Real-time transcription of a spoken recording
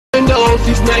windows,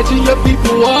 he's snatching your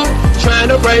people up, trying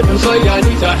to rape them. So y'all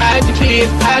need to hide your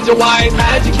kids, hide your wife,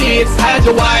 hide your kids, hide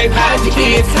your wife, hide your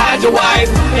kids, hide your wife,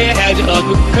 and hide your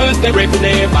husband, cause they raping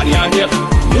everybody out here.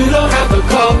 You don't have to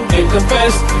come and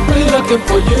confess, we're looking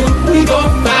for you, we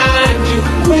gon' find you,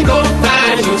 we gon'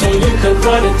 find you, so you can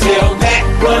run and tell that,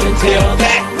 run and tell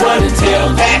that, run and tell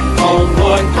that,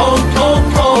 homeboy,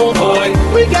 homeboy.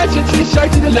 We got your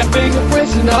t-shirt to the left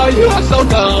fingerprints and all, you are so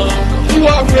dumb, you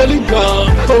are really dumb,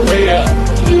 for real,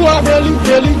 you are really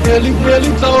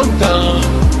so dumb.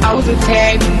 I was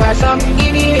attacked by some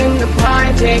idiot in the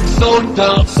project. So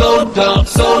dumb, so dumb,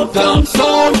 so dumb,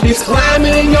 so dumb. He's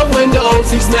climbing in your windows,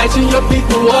 he's snatching your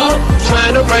people up,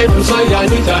 trying to rape them. So y'all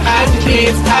need to hide your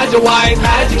kids, hide your wife,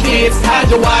 hide your kids, hide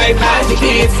your wife, hide your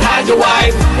kids, hide your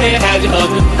wife, and hide your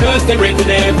husband, cause they raping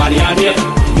everybody out here.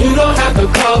 You don't have to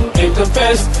come and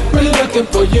confess, we're looking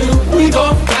for you, we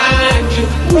gon' find you,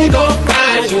 we gon'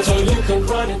 find you, so you can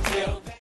run and tell.